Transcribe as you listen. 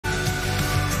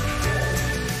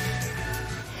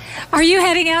Are you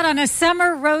heading out on a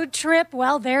summer road trip?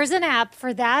 Well, there's an app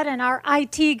for that. And our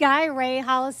IT guy, Ray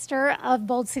Hollister of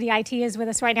Bold City IT, is with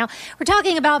us right now. We're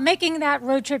talking about making that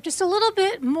road trip just a little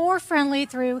bit more friendly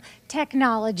through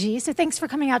technology. So thanks for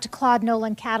coming out to Claude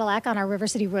Nolan Cadillac on our River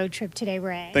City road trip today,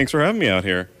 Ray. Thanks for having me out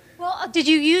here. Well, did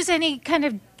you use any kind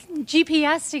of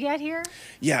GPS to get here?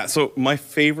 Yeah, so my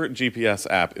favorite GPS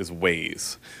app is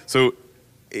Waze. So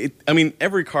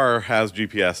every car has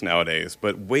GPS nowadays,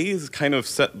 but Waze kind of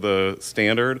set the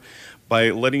standard by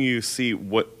letting you see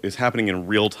what is happening in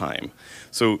real time.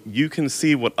 So you can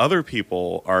see what other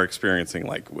people are experiencing,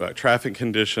 like traffic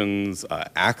conditions,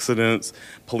 accidents,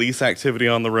 police activity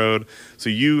on the road. So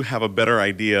you have a better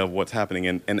idea of what's happening.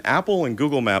 And Apple and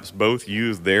Google Maps both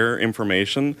use their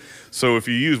information. So if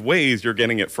you use Waze, you're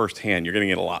getting it firsthand. You're getting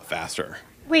it a lot faster.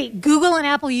 Wait, Google and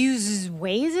Apple uses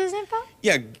Waze's info?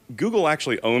 Yeah, Google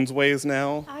actually owns Waze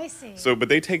now. I see. But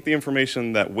they take the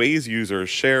information that Waze users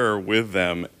share with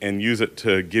them and use it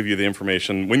to give you the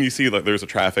information when you see like there's a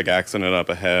traffic accident up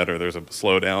ahead or there's a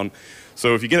slowdown.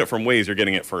 So if you get it from Waze, you're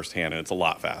getting it firsthand, and it's a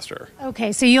lot faster.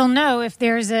 Okay, so you'll know if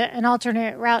there's an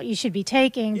alternate route you should be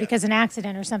taking because an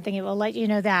accident or something, it will let you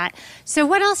know that. So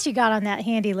what else you got on that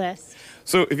handy list?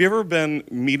 So have you ever been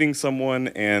meeting someone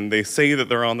and they say that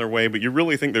they're on their way, but you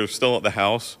really think they're still at the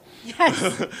house?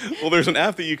 Yes. Well, there's an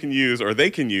app that you can use, or they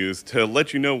can use, to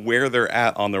let you know where they're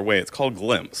at on their way. It's called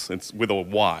Glimpse. It's with a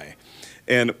Y.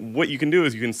 And what you can do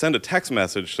is you can send a text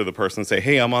message to the person and say,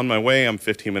 hey, I'm on my way, I'm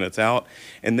 15 minutes out,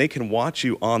 and they can watch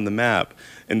you on the map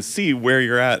and see where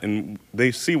you're at, and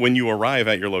they see when you arrive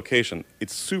at your location.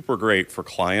 It's super great for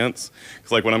clients,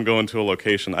 because like when I'm going to a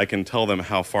location, I can tell them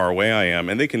how far away I am,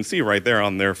 and they can see right there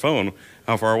on their phone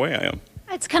how far away I am.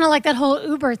 It's kind of like that whole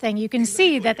Uber thing. You can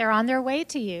see that they're on their way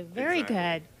to you. Very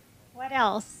good. What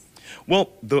else?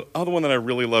 Well, the other one that I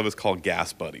really love is called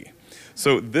Gas Buddy.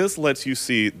 So this lets you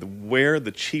see where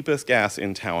the cheapest gas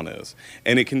in town is,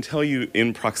 and it can tell you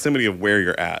in proximity of where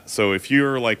you're at. So if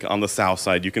you're like on the south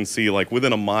side, you can see like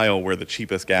within a mile where the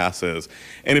cheapest gas is,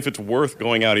 and if it's worth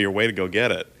going out of your way to go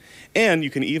get it. And you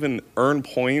can even earn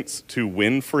points to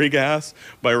win free gas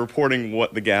by reporting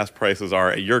what the gas prices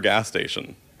are at your gas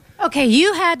station. Okay,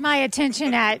 you had my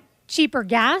attention at cheaper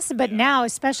gas, but now,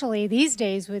 especially these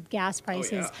days with gas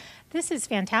prices, this is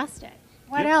fantastic.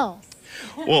 What else?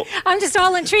 Well, I'm just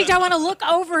all intrigued. I want to look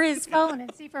over his phone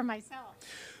and see for myself.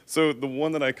 So the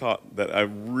one that I caught that I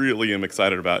really am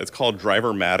excited about, it's called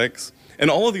Drivermatics.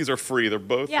 And all of these are free. They're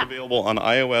both available on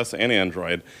iOS and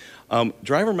Android.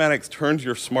 Drivermatics turns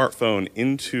your smartphone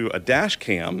into a dash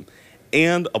cam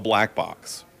and a black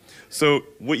box. So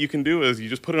what you can do is you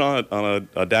just put it on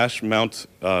a dash mount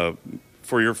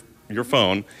for your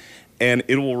phone, and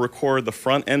it will record the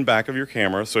front and back of your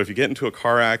camera. So if you get into a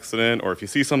car accident or if you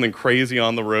see something crazy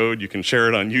on the road, you can share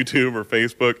it on YouTube or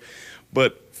Facebook.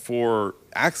 But for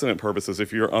accident purposes,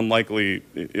 if you're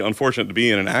unfortunate to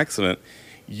be in an accident,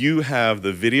 you have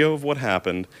the video of what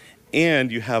happened,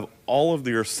 and you have all of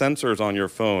your sensors on your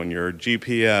phone, your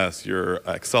GPS, your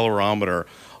accelerometer,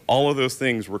 all of those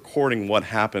things recording what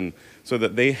happened, so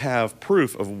that they have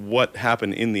proof of what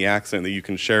happened in the accident that you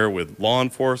can share with law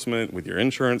enforcement, with your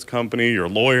insurance company, your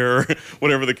lawyer,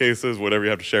 whatever the case is, whatever you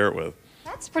have to share it with.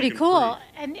 That's pretty cool.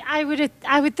 And I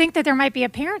would think that there might be a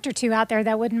parent or two out there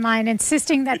that wouldn't mind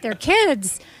insisting that their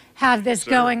kids have this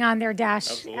going on their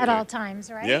dash at all times,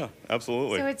 right? Yeah,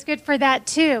 absolutely. So it's good for that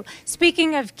too.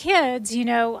 Speaking of kids, you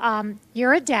know,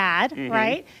 you're a dad,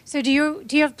 right? So do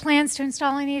you have plans to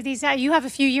install any of these? You have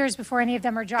a few years before any of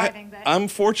them are driving. I'm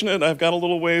fortunate. I've got a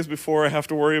little ways before I have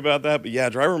to worry about that. But yeah,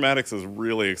 Drivermatics is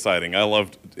really exciting. I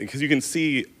loved because you can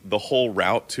see the whole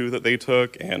route too that they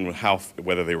took, and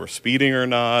whether they were speeding or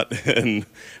not, and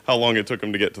how long it took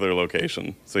them to get to their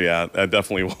location. So yeah, that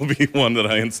definitely will be one that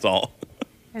I install.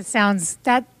 It sounds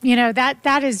that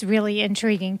is really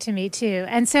intriguing to me too.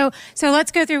 And so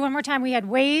let's go through one more time. We had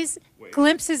Waze.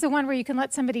 Glimpse is the one where you can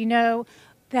let somebody know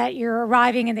that you're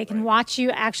arriving and they can watch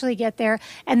you actually get there.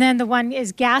 And then the one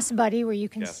is Gas Buddy, where you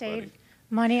can save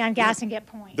money on gas and get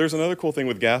points. There's another cool thing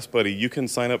with Gas Buddy. You can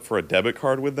sign up for a debit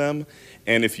card with them,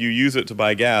 and if you use it to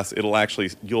buy gas,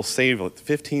 you'll save like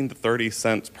 15 to 30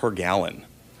 cents per gallon.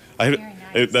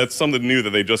 That's something new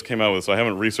that they just came out with, so I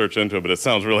haven't researched into it, but it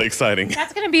sounds really exciting.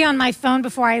 That's going to be on my phone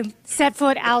before I set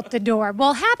foot out the door.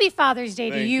 Well, happy Father's Day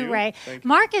to you, Ray.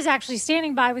 Mark is actually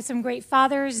standing by with some great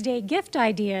Father's Day gift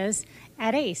ideas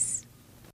at Ace.